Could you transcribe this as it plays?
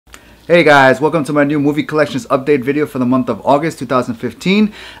Hey guys, welcome to my new movie collections update video for the month of August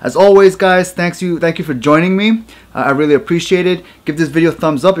 2015. As always guys, thank you for joining me. I really appreciate it. Give this video a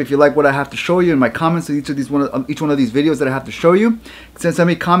thumbs up if you like what I have to show you in my comments to each one of these videos that I have to show you. Send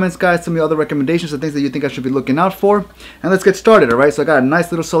me comments guys, send me other recommendations of things that you think I should be looking out for. And let's get started, alright? So I got a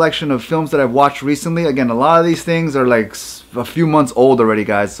nice little selection of films that I've watched recently. Again, a lot of these things are like a few months old already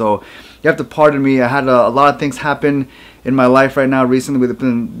guys, so you have to pardon me. I had a lot of things happen in my life right now recently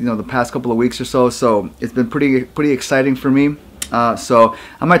within the past couple of weeks or so it's been pretty exciting for me. So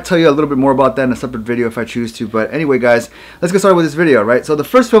I might tell you a little bit more about that in a separate video if I choose to. But anyway guys, let's get started with this video, right? So the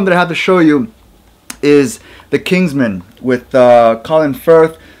first film that I have to show you is The Kingsman with Colin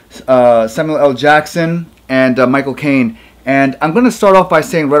Firth, Samuel L. Jackson, and Michael Caine. And I'm going to start off by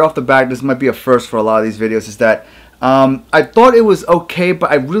saying right off the bat, this might be a first for a lot of these videos, is that I thought it was okay,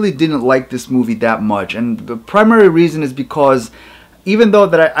 but I really didn't like this movie that much. And the primary reason is because even though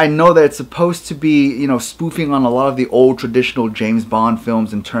that I know that it's supposed to be, spoofing on a lot of the old traditional James Bond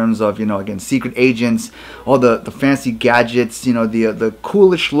films in terms of, again, secret agents, all the fancy gadgets, the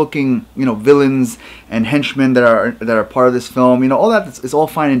coolish looking, villains and henchmen that are part of this film, all that is all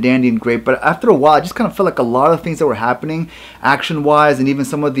fine and dandy and great. But after a while, I just kind of felt like a lot of things that were happening action-wise, and even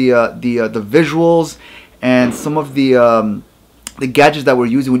some of the visuals and some of the gadgets that we're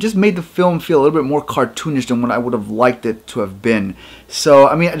using, we just made the film feel a little bit more cartoonish than what I would have liked it to have been. So,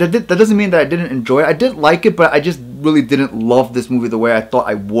 I mean, that doesn't mean that I didn't enjoy it. I did like it, but I just really didn't love this movie the way I thought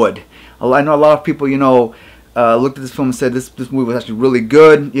I would. I know a lot of people, looked at this film and said this movie was actually really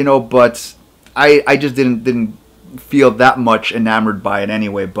good, but I just didn't feel that much enamored by it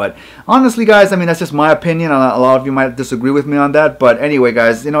anyway. But honestly guys, I mean, that's just my opinion. A lot of you might disagree with me on that, but anyway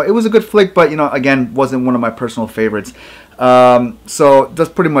guys, it was a good flick, but again, wasn't one of my personal favorites. So that's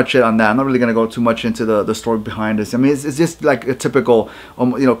pretty much it on that. I'm not really gonna go too much into the story behind this. I mean, it's just like a typical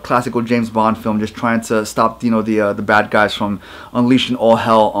classical James Bond film, just trying to stop the bad guys from unleashing all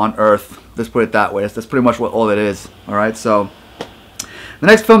hell on earth. Let's put it that way. That's pretty much all it is. All right, so the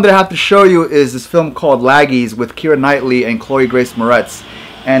next film that I have to show you is this film called Laggies with Keira Knightley and Chloe Grace Moretz.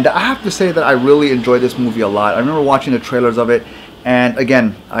 And I have to say that I really enjoyed this movie a lot. I remember watching the trailers of it, and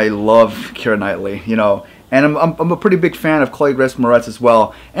again, I love Keira Knightley, and I'm a pretty big fan of Chloe Grace Moretz as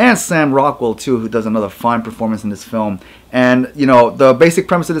well, and Sam Rockwell too, who does another fine performance in this film. And the basic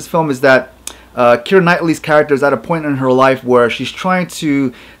premise of this film is that Keira Knightley's character is at a point in her life where she's trying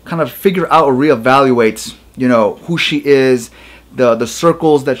to kind of figure out or reevaluate, who she is, the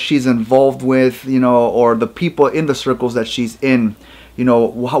circles that she's involved with, or the people in the circles that she's in,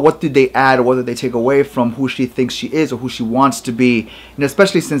 what did they add or what did they take away from who she thinks she is or who she wants to be, and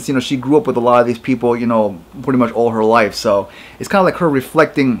especially since she grew up with a lot of these people, pretty much all her life. So it's kind of like her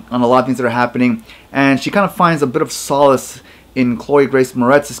reflecting on a lot of things that are happening, and she kind of finds a bit of solace in Chloe Grace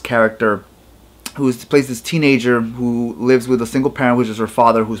Moretz's character, who plays this teenager who lives with a single parent, which is her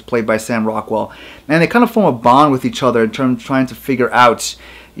father, who's played by Sam Rockwell. And they kind of form a bond with each other in terms of trying to figure out,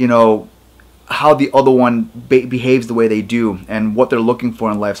 how the other one behaves the way they do and what they're looking for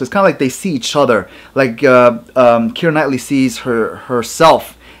in life. So it's kind of like they see each other. Like Keira Knightley sees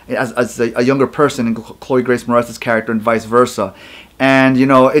herself as a younger person in Chloe Grace Moretz's character, and vice versa. And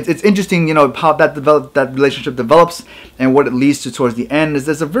it's interesting, how that relationship develops and what it leads to towards the end.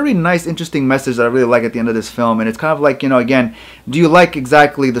 There's a very nice, interesting message that I really like at the end of this film. And it's kind of like, again, do you like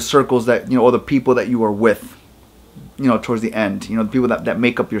exactly the circles that or the people that you are with, towards the end, the people that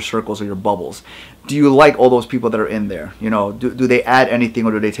make up your circles or your bubbles? Do you like all those people that are in there? Do they add anything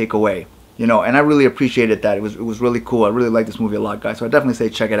or do they take away? And I really appreciated that. It was really cool. I really like this movie a lot, guys. So I definitely say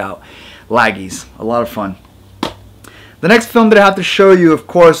check it out. Laggies, a lot of fun. The next film that I have to show you, of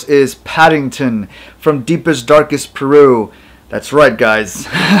course, is Paddington from Deepest, Darkest Peru. That's right, guys.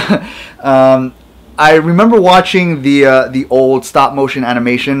 I remember watching the old stop-motion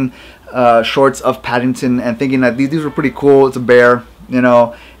animation shorts of Paddington and thinking that these were pretty cool. It's a bear,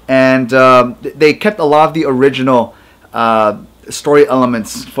 and they kept a lot of the original story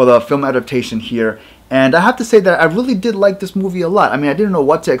elements for the film adaptation here. And I have to say that I really did like this movie a lot. I mean, I didn't know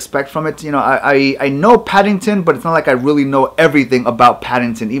what to expect from it. I know Paddington, but it's not like I really know everything about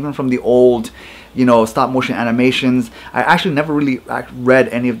Paddington, even from the old, stop-motion animations. I actually never really read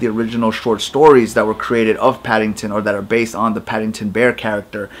any of the original short stories that were created of Paddington or that are based on the Paddington Bear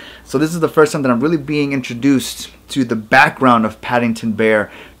character. So this is the first time that I'm really being introduced to the background of Paddington Bear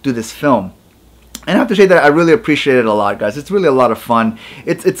through this film. And I have to say that I really appreciate it a lot, guys. It's really a lot of fun.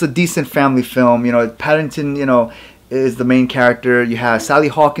 It's a decent family film. Paddington, is the main character. You have Sally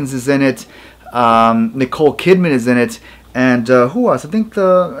Hawkins is in it. Nicole Kidman is in it. And who else? I think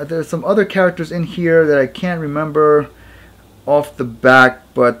there's some other characters in here that I can't remember off the back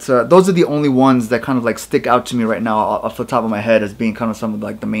But those are the only ones that kind of like stick out to me right now off the top of my head as being kind of some of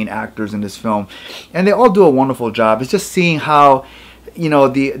like the main actors in this film, and they all do a wonderful job. It's just seeing how, you know,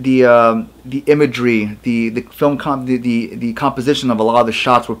 the imagery, the film the composition of a lot of the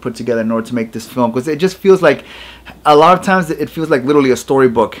shots were put together in order to make this film, because it just feels like a lot of times it feels like literally a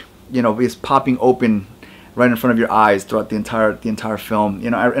storybook, you know, is popping open right in front of your eyes throughout the entire film, you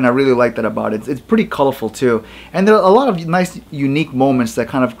know. And I really like that about it. It's pretty colorful too, and there are a lot of nice, unique moments that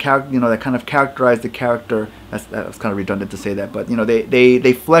kind of characterize the character. That's kind of redundant to say that, but you know,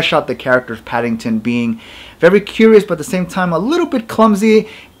 they flesh out the character of Paddington being very curious, but at the same time a little bit clumsy.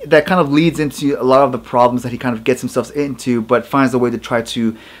 That kind of leads into a lot of the problems that he kind of gets himself into, but finds a way to try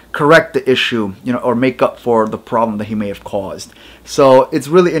to correct the issue, you know, or make up for the problem that he may have caused. So it's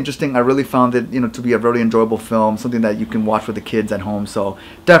really interesting. I really found it, you know, to be a really enjoyable film, something that you can watch with the kids at home. So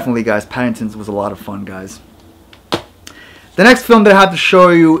definitely, guys, Paddington was a lot of fun, guys. The next film that I have to show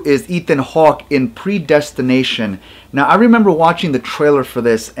you is Ethan Hawke in Predestination. Now, I remember watching the trailer for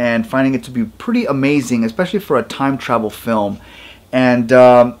this and finding it to be pretty amazing, especially for a time travel film. And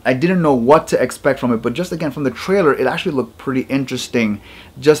I didn't know what to expect from it, but just again from the trailer, it actually looked pretty interesting,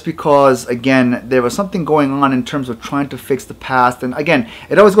 just because again there was something going on in terms of trying to fix the past. And again,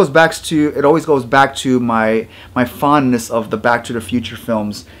 it always goes back to my fondness of the Back to the Future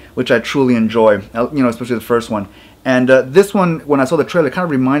films, which I truly enjoy, you know, especially the first one. And this one, when I saw the trailer, kind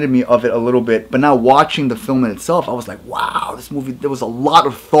of reminded me of it a little bit. But now watching the film in itself, I was like, wow, this movie, there was a lot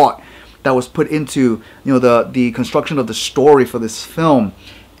of thought that was put into, you know, the construction of the story for this film.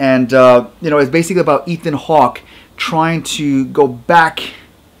 And you know, it's basically about Ethan Hawke trying to go back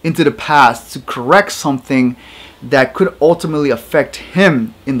into the past to correct something that could ultimately affect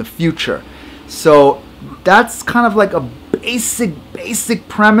him in the future. So that's kind of like a basic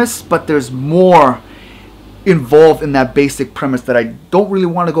premise, but there's more involved in that basic premise that I don't really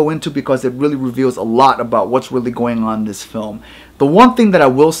want to go into, because it really reveals a lot about what's really going on in this film. The one thing that I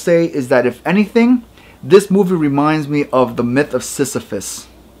will say is that, if anything, this movie reminds me of the myth of Sisyphus.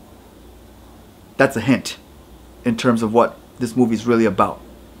 That's a hint in terms of what this movie is really about.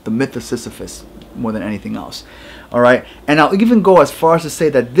 The myth of Sisyphus, more than anything else. Alright, and I'll even go as far as to say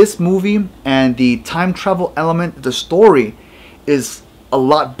that this movie and the time travel element, the story, is a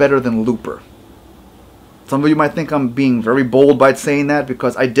lot better than Looper. Some of you might think I'm being very bold by saying that,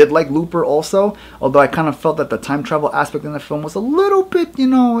 because I did like Looper also, although I kind of felt that the time travel aspect in the film was a little bit, you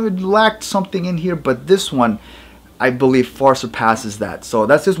know, it lacked something in here, but this one, I believe, far surpasses that. So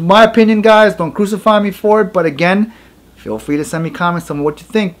that's just my opinion, guys. Don't crucify me for it, but again, feel free to send me comments, tell me what you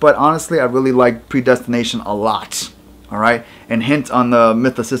think. But honestly, I really like Predestination a lot. Alright, and hint on the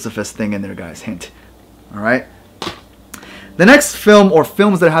myth of Sisyphus thing in there, guys, hint. Alright. The next film, or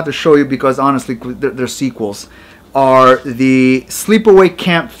films that I have to show you, because honestly they're sequels, are the Sleepaway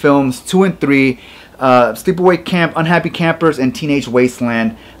Camp films 2 and 3. Sleepaway Camp, Unhappy Campers, and Teenage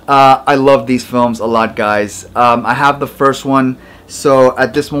Wasteland. I love these films a lot, guys. I have the first one, so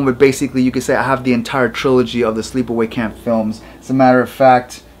at this moment basically you could say I have the entire trilogy of the Sleepaway Camp films. As a matter of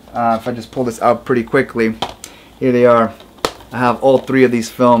fact, if I just pull this out pretty quickly, here they are. I have all 3 of these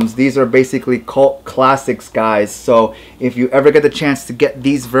films. These are basically cult classics, guys. So if you ever get the chance to get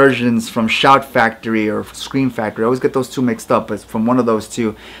these versions from Shout Factory or Scream Factory, I always get those two mixed up, but from one of those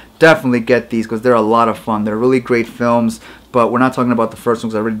two, definitely get these, because they're a lot of fun. They're really great films, but we're not talking about the first one,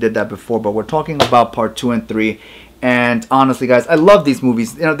 because I already did that before, but we're talking about part 2 and 3. And honestly, guys, I love these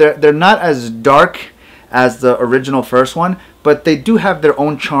movies. You know, they're not as dark as the original first one, but they do have their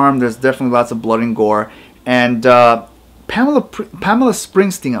own charm. There's definitely lots of blood and gore. And Pamela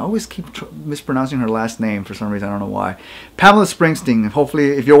Springsteen, I always keep mispronouncing her last name for some reason, I don't know why. Pamela Springsteen, hopefully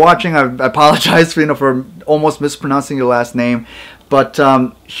if you're watching, I apologize for, you know, for almost mispronouncing your last name. But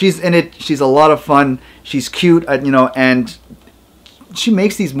she's in it, she's a lot of fun, she's cute, you know, and she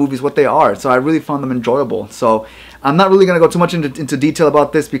makes these movies what they are. So I really found them enjoyable. So I'm not really going to go too much into detail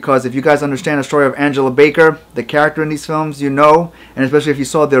about this, because if you guys understand the story of Angela Baker, the character in these films, you know, and especially if you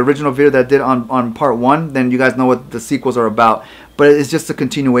saw the original video that I did on part 1, then you guys know what the sequels are about. But it's just a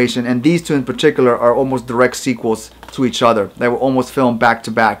continuation, and these two in particular are almost direct sequels to each other. They were almost filmed back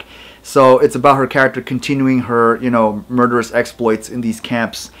to back. So it's about her character continuing her, you know, murderous exploits in these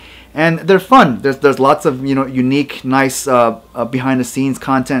camps. and they're fun. There's lots of, you know, unique, nice behind the scenes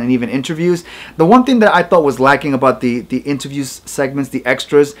content and even interviews. The one thing that I thought was lacking about the interviews segments, the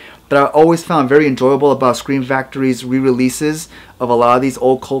extras, that I always found very enjoyable about Scream Factory's re-releases of a lot of these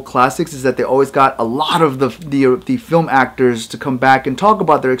old cult classics, is that they always got a lot of the film actors to come back and talk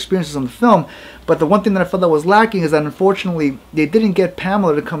about their experiences on the film. But the one thing that I felt that was lacking is that, unfortunately, they didn't get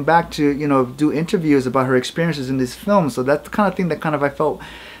Pamela to come back to, you know, do interviews about her experiences in these films. So that's the kind of thing that kind of I felt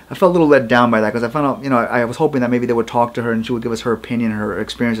a little let down by that, because I found out, you know, I was hoping that maybe they would talk to her and she would give us her opinion, her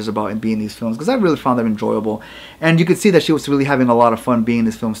experiences about being in these films, because I really found them enjoyable. And you could see that she was really having a lot of fun being in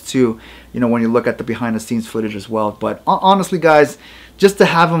these films too, you know, when you look at the behind the scenes footage as well. But honestly, guys, just to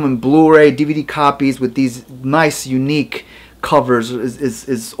have them in Blu-ray, DVD copies with these nice, unique covers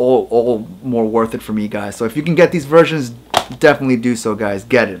is all more worth it for me, guys. So if you can get these versions, definitely do so, guys.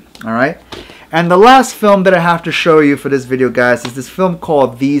 Get it. All right. And the last film that I have to show you for this video, guys, is this film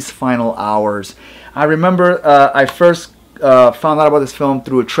called These Final Hours. I remember I first found out about this film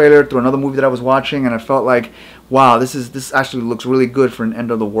through a trailer, through another movie that I was watching, and I felt like, wow, this actually looks really good for an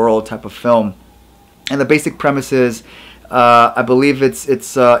end of the world type of film. And the basic premise is, I believe it's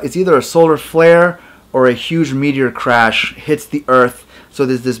either a solar flare or a huge meteor crash hits the Earth. So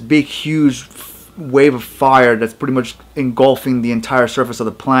there's this big, huge wave of fire that's pretty much engulfing the entire surface of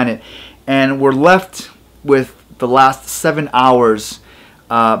the planet. And we're left with the last 7 hours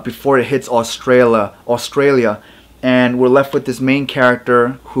before it hits Australia. And we're left with this main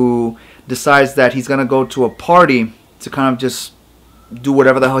character who decides that he's going to go to a party to kind of just do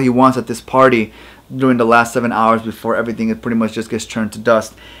whatever the hell he wants at this party during the last 7 hours before everything pretty much just gets turned to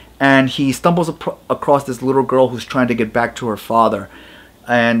dust. And he stumbles across this little girl who's trying to get back to her father.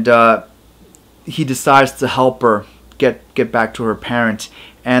 And he decides to help her get back to her parent.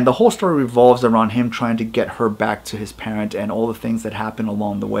 And the whole story revolves around him trying to get her back to his parent, and all the things that happen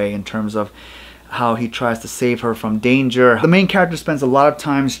along the way in terms of how he tries to save her from danger. The main character spends a lot of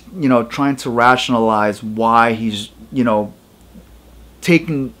times, you know, trying to rationalize why he's, you know,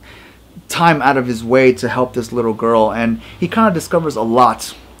 taking time out of his way to help this little girl. And he kind of discovers a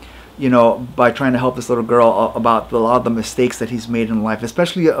lot, you know, by trying to help this little girl about a lot of the mistakes that he's made in life,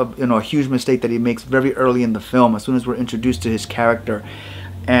 especially you know, a huge mistake that he makes very early in the film as soon as we're introduced to his character.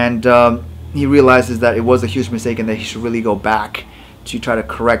 And he realizes that it was a huge mistake and that he should really go back to try to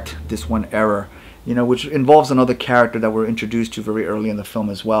correct this one error, you know, which involves another character that we're introduced to very early in the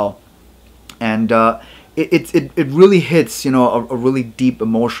film as well. And it really hits, you know, a really deep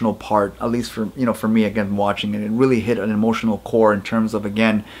emotional part, at least for, you know, for me, again, watching it. It really hit an emotional core in terms of,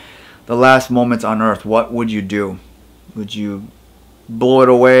 again, the last moments on Earth. What would you do? Would you blow it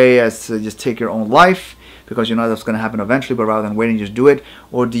away as to just take your own life because you know that's going to happen eventually, but rather than waiting, just do it?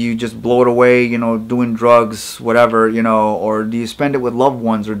 Or do you just blow it away, you know, doing drugs, whatever, you know? Or do you spend it with loved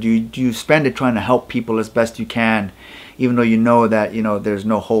ones? Or do you spend it trying to help people as best you can, even though you know that, you know, there's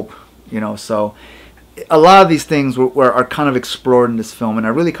no hope, you know? So a lot of these things are kind of explored in this film, and I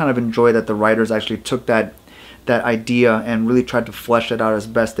really kind of enjoy that the writers actually took that idea and really tried to flesh it out as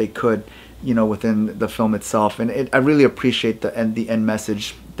best they could, you know, within the film itself. And I really appreciate the end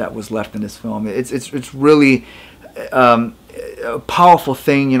message that was left in this film. It's really a powerful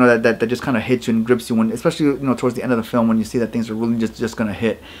thing, you know, that just kind of hits you and grips you when, especially, you know, towards the end of the film, when you see that things are really just gonna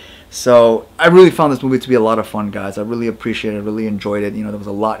hit. So I really found this movie to be a lot of fun, guys. I really appreciate it. I really enjoyed it. You know, there was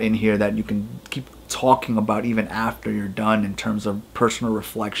a lot in here that you can keep talking about even after you're done in terms of personal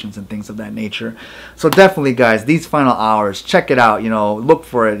reflections and things of that nature. So definitely, guys, These Final Hours, check it out. You know, look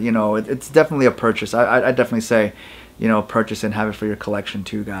for it. You know, it's definitely a purchase. I definitely say, you know, purchase and have it for your collection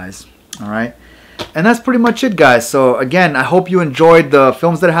too, guys. All right. And that's pretty much it, guys. So again, I hope you enjoyed the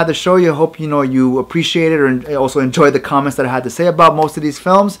films that I had to show you. I hope, you know, you appreciated or also enjoyed the comments that I had to say about most of these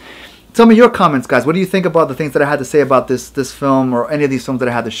films. Tell me your comments, guys. What do you think about the things that I had to say about this film or any of these films that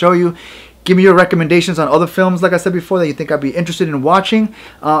I had to show you? Give me your recommendations on other films, like I said before, that you think I'd be interested in watching.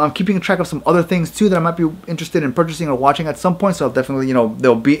 I'm keeping track of some other things too that I might be interested in purchasing or watching at some point. So I'll definitely, you know,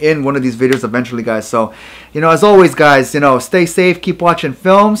 they'll be in one of these videos eventually, guys. So, you know, as always, guys, you know, stay safe, keep watching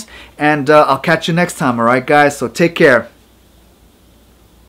films, and I'll catch you next time. All right, guys. So take care.